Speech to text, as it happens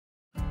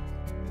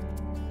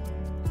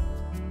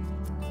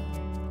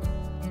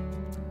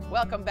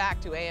Welcome back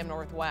to AM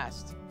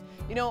Northwest.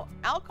 You know,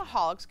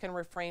 alcoholics can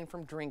refrain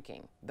from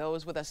drinking.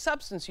 Those with a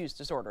substance use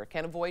disorder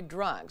can avoid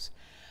drugs.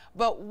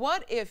 But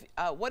what if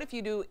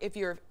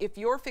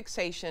your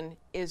fixation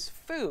is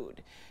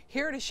food?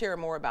 Here to share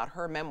more about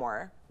her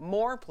memoir,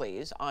 More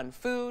Please, on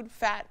food,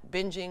 fat,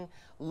 binging,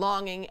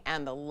 longing,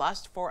 and the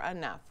lust for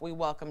enough. We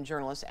welcome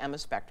journalist Emma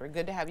Spector.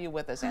 Good to have you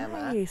with us, Emma.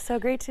 Hi, so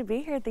great to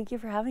be here. Thank you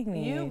for having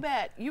me. You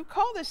bet. You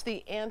call this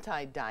the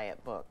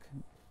anti-diet book.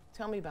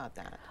 Tell me about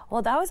that.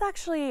 Well, that was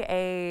actually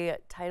a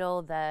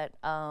title that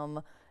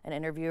an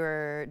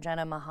interviewer,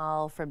 Jenna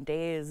Mahal from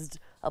Dazed,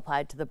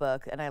 applied to the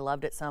book, and I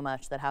loved it so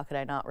much that how could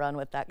I not run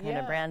with that kind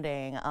of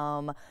branding.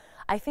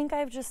 I think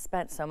I've just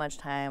spent so much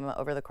time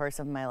over the course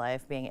of my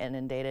life being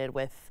inundated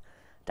with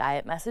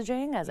diet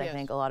messaging, as I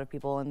think a lot of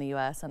people in the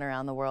US and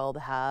around the world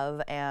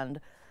have,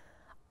 and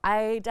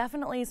I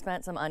definitely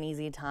spent some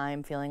uneasy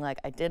time feeling like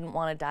I didn't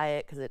want to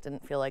diet because it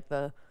didn't feel like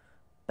the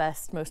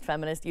best, most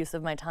feminist use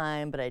of my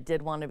time, but I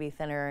did want to be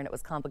thinner and it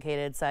was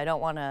complicated, so I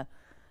don't want to.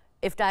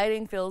 If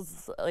dieting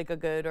feels like a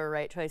good or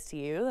right choice to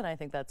you, then I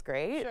think that's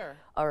great. Sure.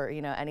 Or,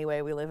 you know, any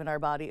way we live in our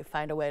body,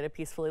 find a way to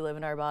peacefully live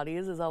in our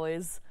bodies is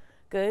always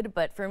good.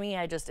 But for me,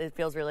 it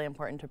feels really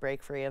important to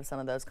break free of some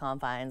of those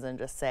confines and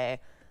just say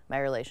my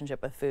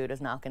relationship with food is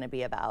not going to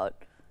be about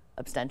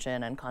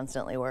abstention and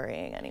constantly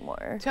worrying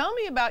anymore. Tell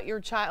me about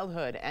your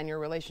childhood and your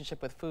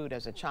relationship with food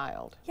as a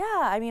child. Yeah,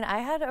 I mean, I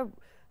had a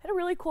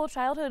really cool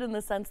childhood in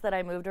the sense that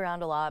I moved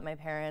around a lot. My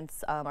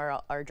parents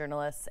are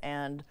journalists,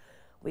 and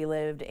we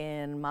lived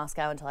in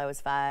Moscow until I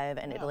was 5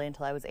 and Italy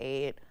until I was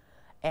 8,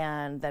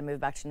 and then moved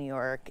back to New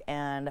York.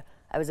 And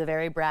I was a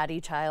very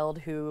bratty child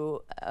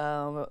who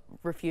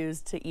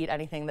refused to eat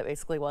anything that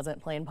basically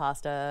wasn't plain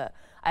pasta.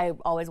 I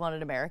always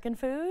wanted American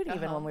food,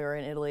 even when we were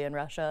in Italy and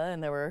Russia,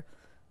 and there were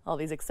all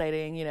these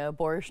exciting, you know,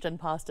 borscht and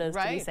pastas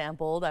to be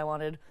sampled. I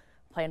wanted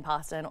plain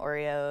pasta and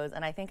Oreos,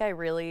 and I think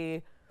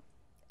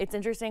it's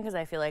interesting because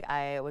I feel like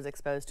I was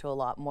exposed to a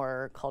lot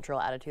more cultural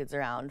attitudes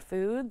around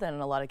food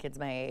than a lot of kids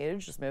my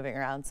age, just moving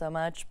around so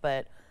much,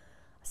 but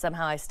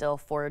somehow I still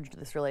forged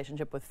this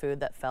relationship with food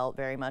that felt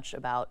very much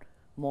about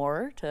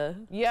more to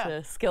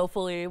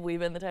skillfully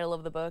weave in the title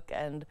of the book,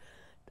 and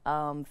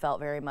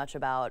felt very much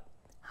about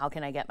how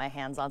can I get my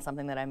hands on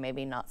something that I'm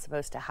maybe not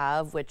supposed to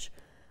have, which,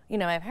 you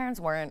know, my parents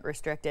weren't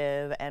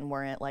restrictive and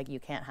weren't like, you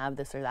can't have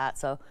this or that,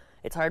 so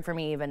it's hard for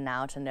me even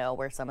now to know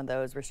where some of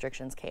those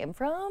restrictions came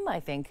from. I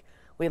think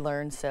we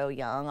learn so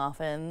young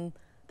often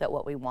that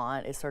what we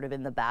want is sort of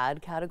in the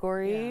bad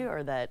category,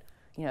 or that,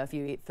 you know, if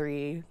you eat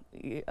 3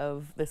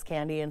 of this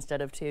candy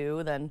instead of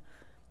 2, then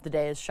the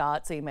day is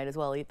shot, so you might as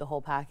well eat the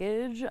whole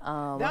package.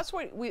 That's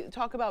what we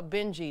talk about,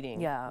 binge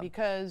eating. Yeah.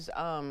 Because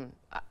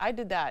I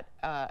did that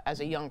as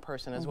a young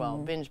person as well,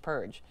 binge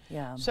purge.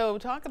 Yeah. So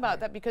talk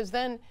about that, because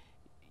then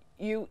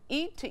you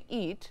eat to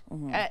eat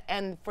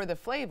and for the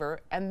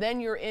flavor, and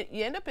then you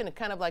end up in a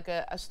kind of like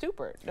a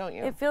stupor, don't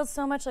you? It feels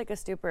so much like a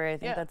stupor. I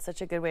think that's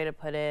such a good way to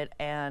put it.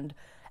 And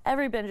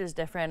every binge is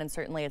different, and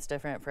certainly it's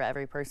different for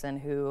every person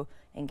who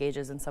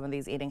engages in some of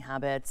these eating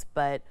habits.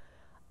 But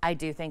I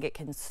do think it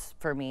can,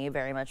 for me,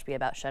 very much be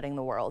about shutting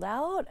the world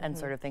out and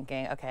sort of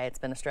thinking, okay, it's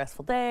been a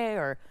stressful day,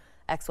 or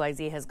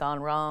XYZ has gone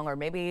wrong, or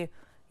maybe,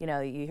 you know,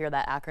 you hear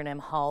that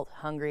acronym HALT,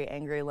 hungry,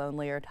 angry,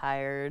 lonely, or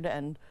tired,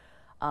 and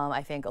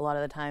I think a lot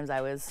of the times I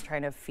was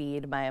trying to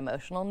feed my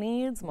emotional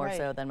needs more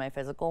so than my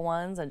physical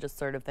ones, and just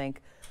sort of think,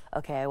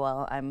 okay,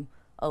 well, I'm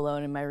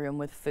alone in my room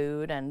with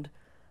food. And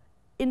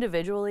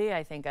individually,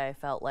 I think I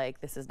felt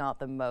like this is not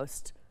the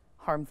most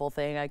harmful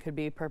thing I could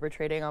be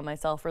perpetrating on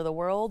myself or the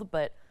world,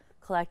 but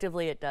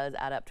collectively it does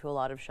add up to a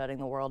lot of shutting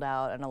the world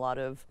out and a lot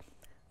of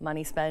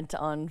money spent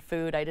on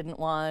food I didn't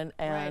want,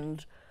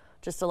 and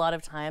just a lot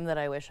of time that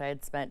I wish I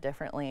had spent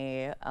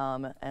differently,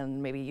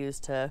 and maybe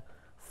used to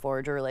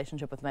forge a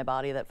relationship with my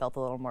body that felt a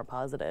little more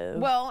positive.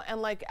 Well,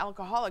 and like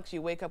alcoholics, you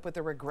wake up with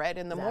a regret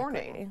in the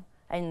morning.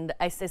 And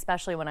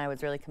especially when I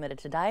was really committed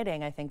to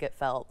dieting, I think it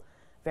felt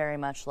very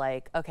much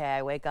like, okay,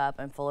 I wake up,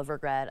 I'm full of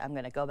regret, I'm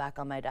gonna go back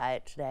on my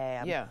diet today,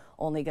 I'm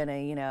only gonna,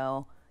 you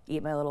know,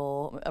 eat my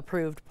little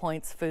approved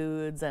points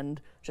foods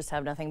and just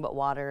have nothing but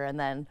water. And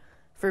then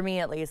for me,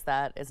 at least,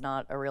 that is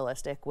not a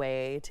realistic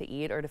way to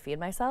eat or to feed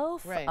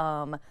myself.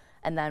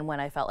 And then when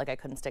I felt like I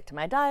couldn't stick to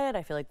my diet,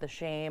 I feel like the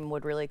shame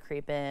would really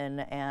creep in,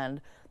 and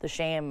the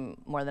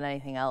shame, more than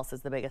anything else, is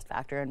the biggest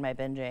factor in my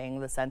binging,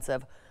 the sense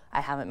of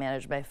I haven't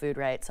managed my food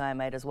right, so I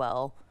might as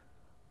well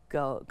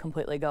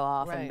completely go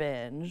off and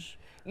binge.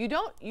 You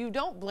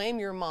don't blame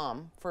your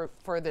mom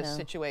for this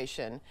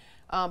situation,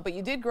 but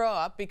you did grow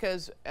up,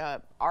 because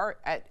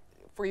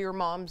for your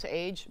mom's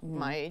age,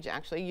 my age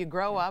actually, you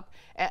grow up,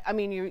 I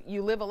mean,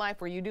 you live a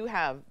life where you do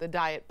have the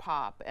diet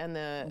pop and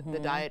the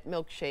diet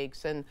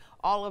milkshakes and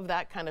all of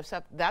that kind of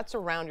stuff. That's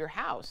around your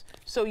house.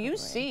 So you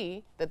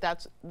see that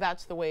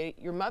that's the way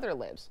your mother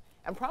lives.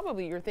 And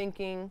probably you're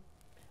thinking,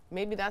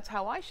 maybe that's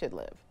how I should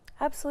live.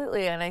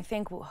 Absolutely. And I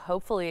think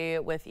hopefully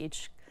with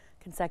each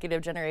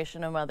consecutive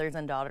generation of mothers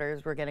and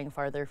daughters, we're getting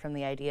farther from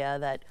the idea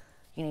that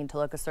you need to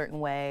look a certain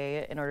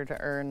way in order to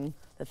earn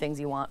the things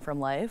you want from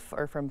life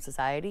or from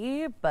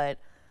society. But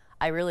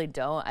I really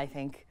don't. I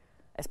think,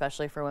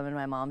 especially for women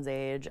my mom's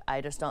age,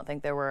 I just don't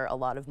think there were a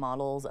lot of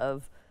models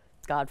of,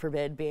 God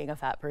forbid, being a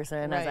fat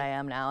person as I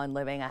am now and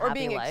living a happy life. Or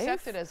being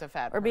accepted as a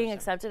fat person. Or being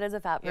accepted as a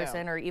fat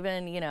person, or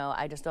even, you know,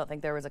 I just don't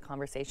think there was a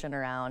conversation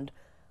around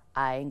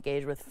I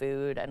engage with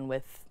food and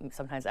with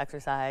sometimes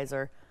exercise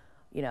or,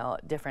 you know,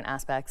 different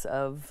aspects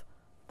of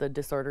the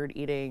disordered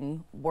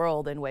eating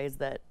world in ways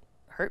that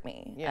hurt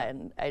me.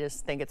 And I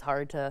just think it's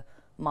hard to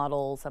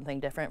model something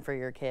different for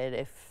your kid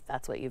if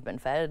that's what you've been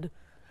fed.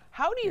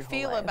 How do you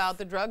feel about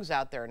the drugs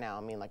out there now?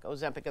 I mean, like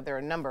Ozempic, there are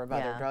a number of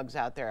other drugs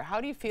out there. How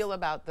do you feel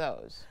about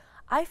those?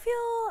 I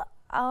feel,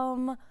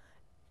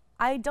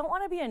 I don't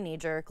want to be a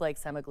knee-jerk like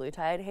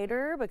semaglutide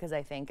hater, because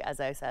I think,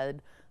 as I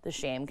said, the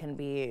shame can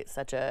be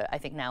such a, I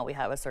think now we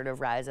have a sort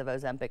of rise of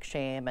Ozempic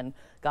shame and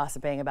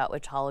gossiping about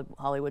which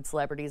Hollywood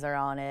celebrities are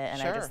on it,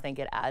 and I just think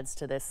it adds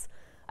to this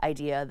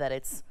idea that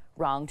it's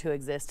wrong to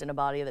exist in a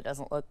body that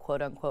doesn't look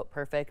quote-unquote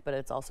perfect, but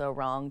it's also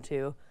wrong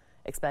to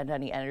expend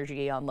any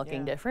energy on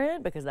looking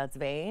different, because that's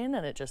vain,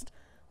 and it just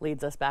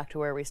leads us back to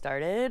where we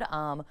started.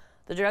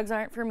 The drugs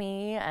aren't for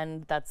me,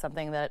 and that's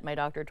something that my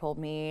doctor told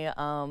me.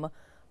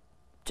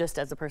 Just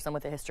as a person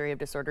with a history of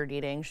disordered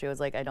eating, she was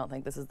like, I don't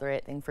think this is the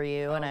right thing for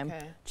you, and I'm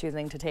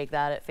choosing to take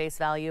that at face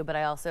value. But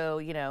I also,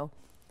 you know,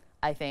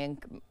 I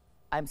think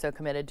I'm so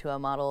committed to a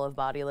model of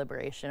body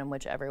liberation in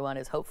which everyone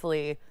is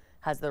hopefully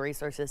has the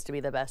resources to be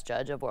the best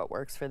judge of what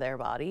works for their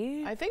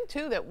body. I think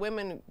too that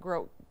women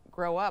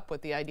grow up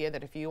with the idea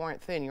that if you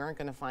aren't thin, you aren't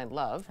going to find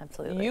love.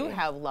 Absolutely. You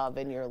have love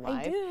in your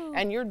life, I do.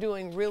 And you're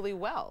doing really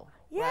well.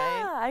 Yeah,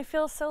 right? I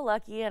feel so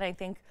lucky, and I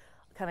think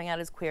coming out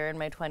as queer in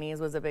my 20s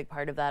was a big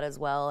part of that as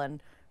well,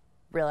 and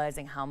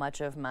realizing how much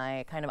of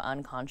my kind of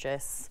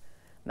unconscious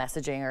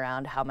messaging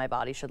around how my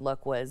body should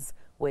look was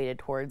weighted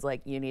towards,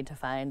 like, you need to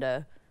find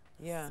a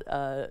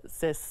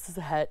cis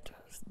het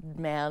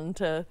man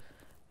to,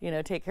 you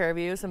know, take care of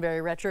you. Some very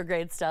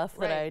retrograde stuff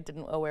that I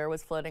didn't aware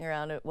was floating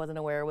around. It wasn't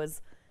aware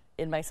was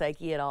in my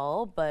psyche at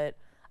all. But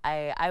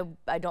I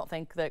don't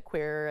think that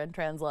queer and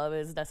trans love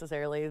is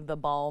necessarily the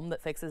balm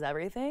that fixes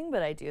everything.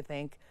 But I do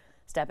think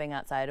stepping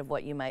outside of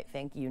what you might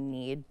think you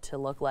need to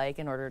look like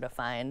in order to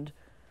find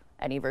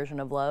any version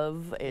of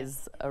love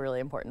is a really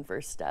important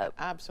first step.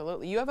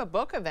 Absolutely. You have a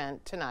book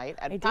event tonight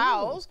at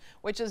Powell's,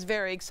 which is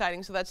very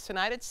exciting. So that's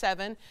tonight at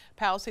 7,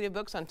 Powell's City of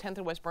Books on 10th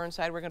and West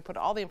Burnside. We're going to put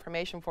all the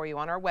information for you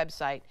on our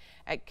website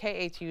at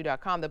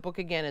KATU.com. The book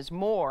again is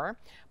More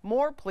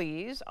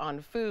Please, on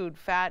food,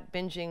 fat,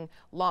 binging,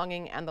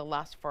 longing, and the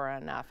lust for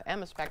enough.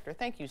 Emma Spector,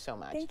 thank you so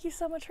much. Thank you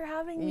so much for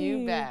having me.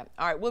 You bet.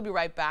 All right, we'll be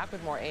right back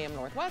with more AM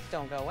Northwest.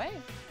 Don't go away.